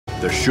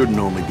There shouldn't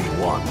only be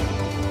one.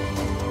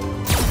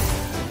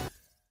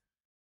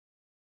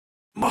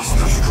 Must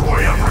destroy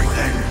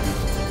everything.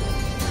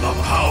 The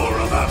power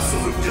of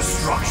absolute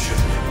destruction.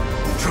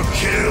 To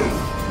kill.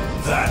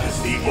 That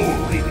is the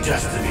only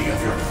destiny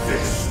of your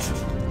fist.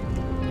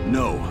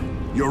 No,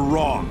 you're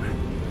wrong.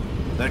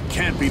 That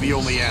can't be the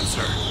only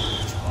answer.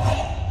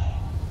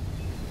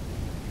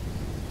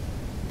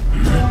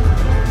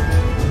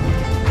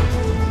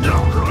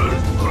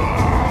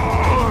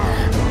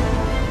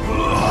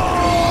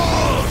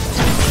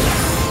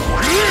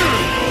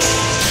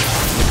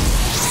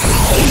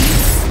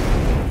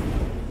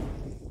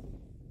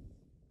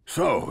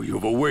 So,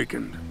 you've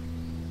awakened.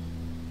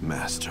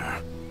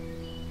 Master.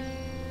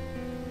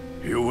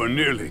 You were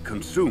nearly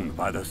consumed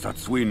by the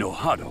Satsui no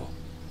Hado.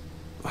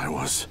 I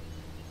was...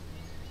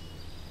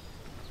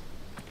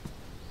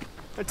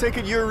 I take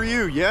it you're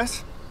Ryu,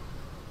 yes?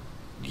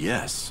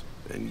 Yes.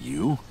 And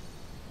you?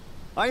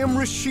 I am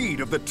Rashid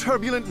of the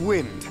Turbulent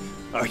Wind,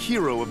 a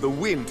hero of the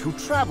wind who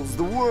travels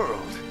the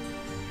world.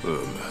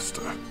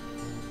 Master.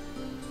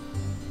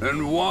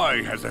 And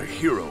why has a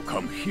hero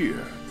come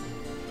here?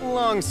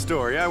 Long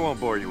story, I won't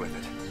bore you with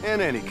it.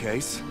 In any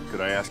case,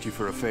 could I ask you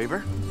for a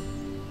favor?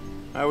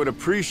 I would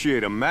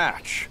appreciate a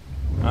match.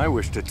 I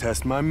wish to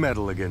test my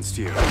mettle against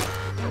you.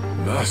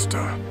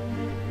 Master.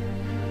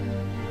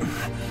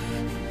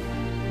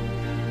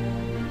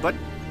 But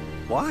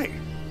why?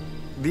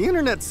 The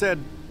internet said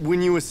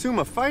when you assume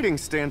a fighting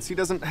stance, he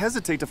doesn't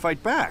hesitate to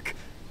fight back.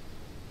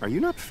 Are you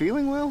not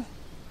feeling well?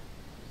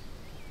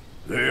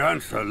 The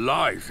answer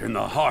lies in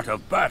the heart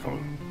of battle.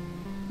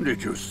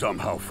 Did you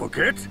somehow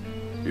forget?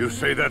 You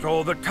say that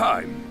all the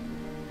time.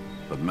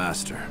 But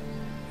Master,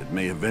 it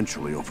may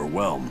eventually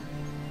overwhelm.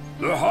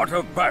 The heart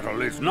of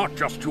battle is not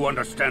just to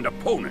understand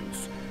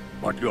opponents,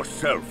 but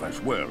yourself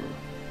as well.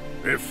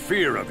 If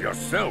fear of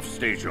yourself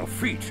stays your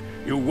feet,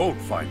 you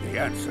won't find the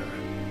answer.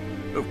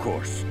 Of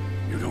course,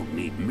 you don't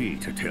need me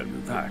to tell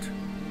you that.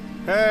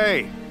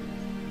 Hey!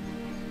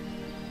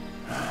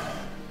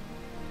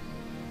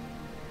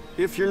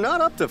 If you're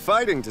not up to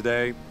fighting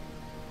today...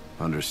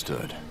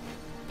 Understood.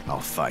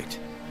 I'll fight.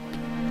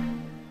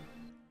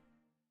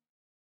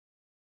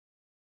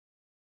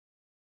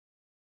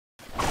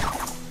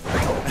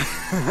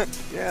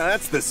 Yeah,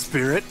 that's the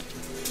spirit.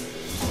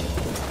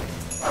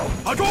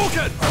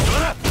 Hadouken!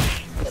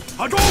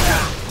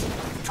 Hadouken!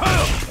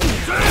 Tail!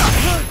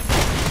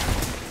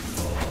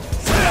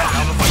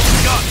 Now the fight's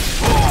begun!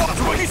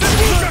 That's what he said!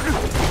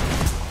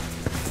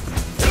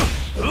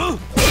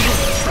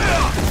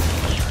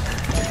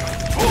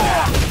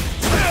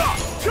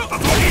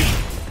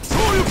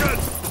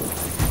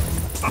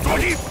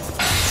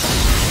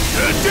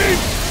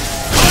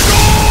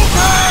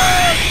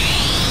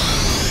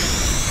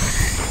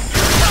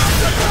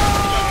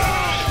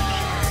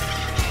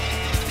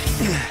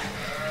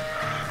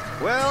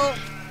 Well,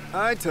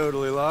 I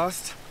totally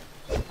lost.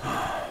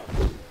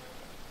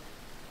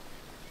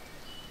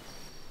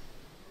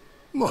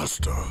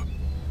 Master.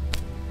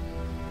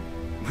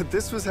 But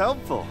this was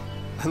helpful.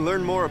 I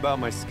learned more about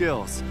my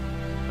skills,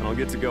 and I'll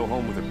get to go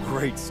home with a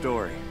great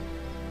story.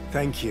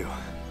 Thank you.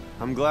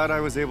 I'm glad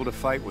I was able to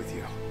fight with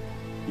you.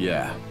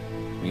 Yeah,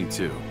 me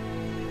too.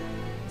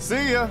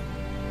 See ya!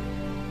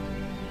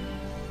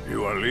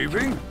 You are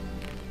leaving?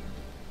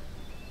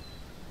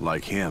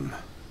 Like him,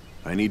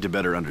 I need to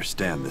better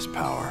understand this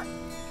power.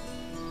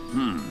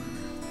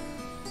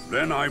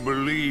 Then I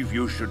believe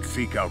you should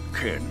seek out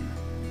Ken.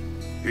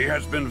 He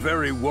has been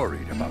very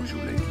worried about you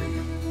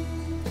lately.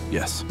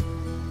 Yes.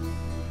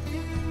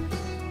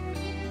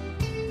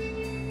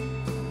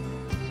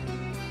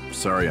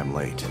 Sorry I'm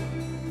late.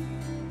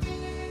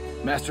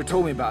 Master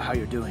told me about how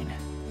you're doing.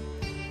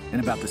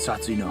 And about the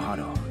Satsui no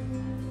Hado.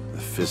 The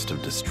Fist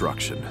of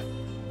Destruction.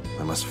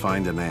 I must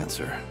find an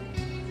answer.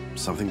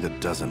 Something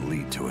that doesn't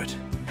lead to it.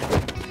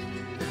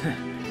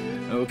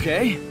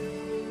 Okay.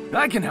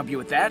 I can help you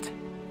with that.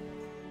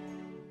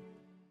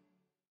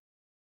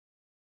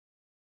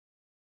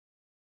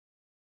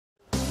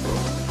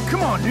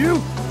 Come on,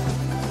 you!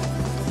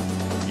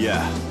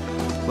 Yeah,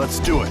 let's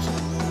do it.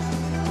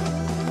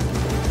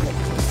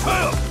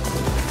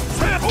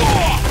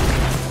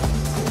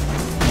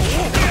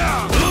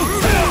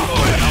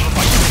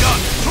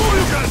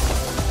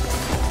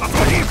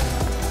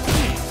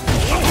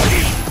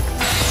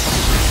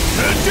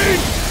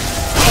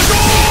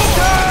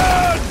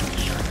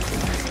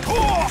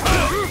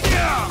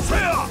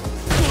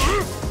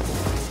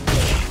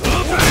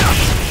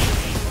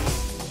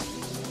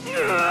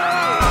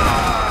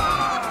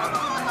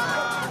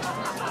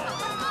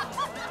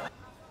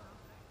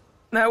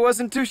 That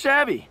wasn't too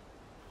shabby.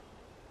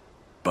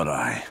 But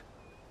I...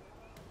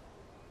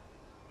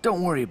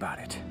 Don't worry about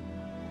it.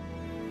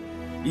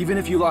 Even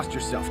if you lost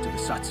yourself to the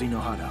Satsui no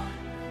Hado,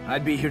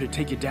 I'd be here to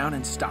take you down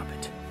and stop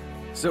it.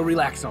 So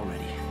relax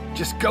already.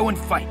 Just go and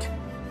fight.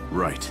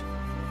 Right.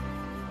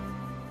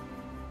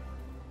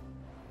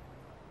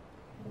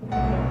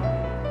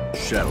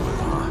 Shadow,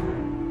 huh?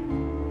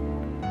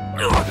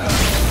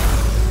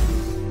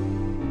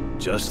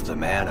 Just the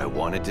man I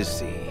wanted to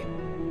see.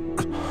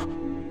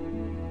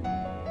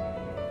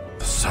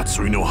 The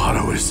Satsui no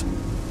Hado is...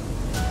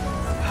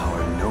 Power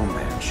no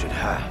man should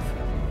have.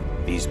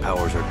 These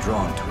powers are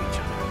drawn to each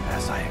other,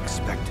 as I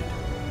expected.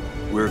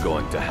 We're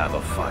going to have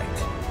a fight.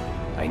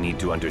 I need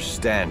to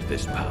understand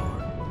this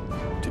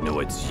power, to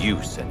know its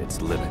use and its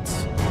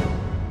limits.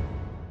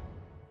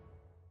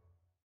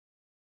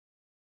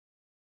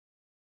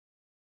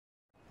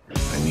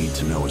 I need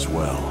to know as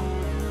well.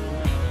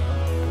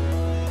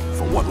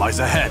 For what lies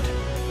ahead?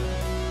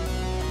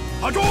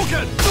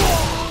 Hadouken!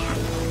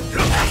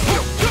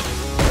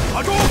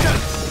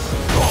 Hadouken!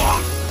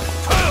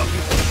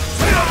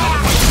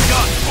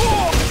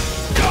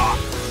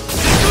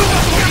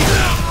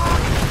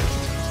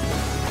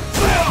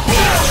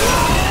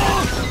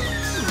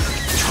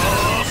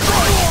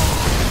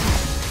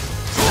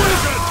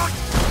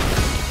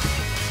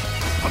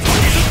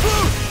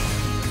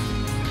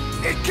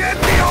 It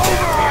can't be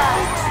over!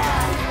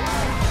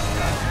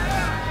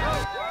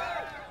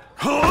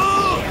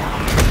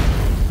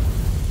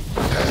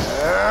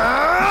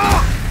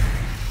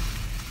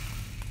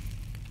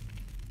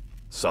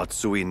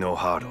 Satsui no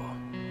Hado.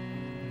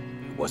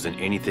 It wasn't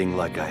anything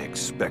like I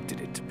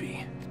expected it to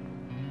be.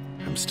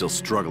 I'm still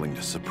struggling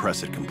to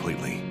suppress it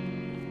completely,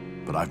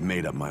 but I've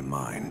made up my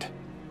mind.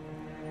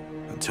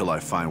 Until I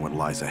find what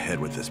lies ahead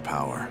with this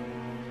power,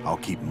 I'll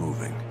keep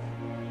moving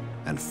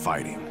and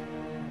fighting,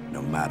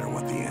 no matter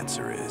what the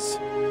answer is.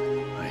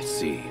 I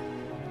see.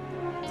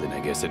 Then I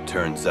guess it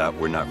turns out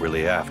we're not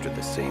really after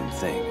the same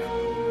thing.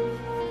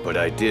 But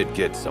I did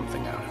get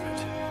something out of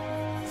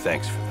it.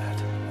 Thanks for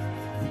that.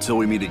 Until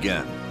we meet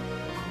again.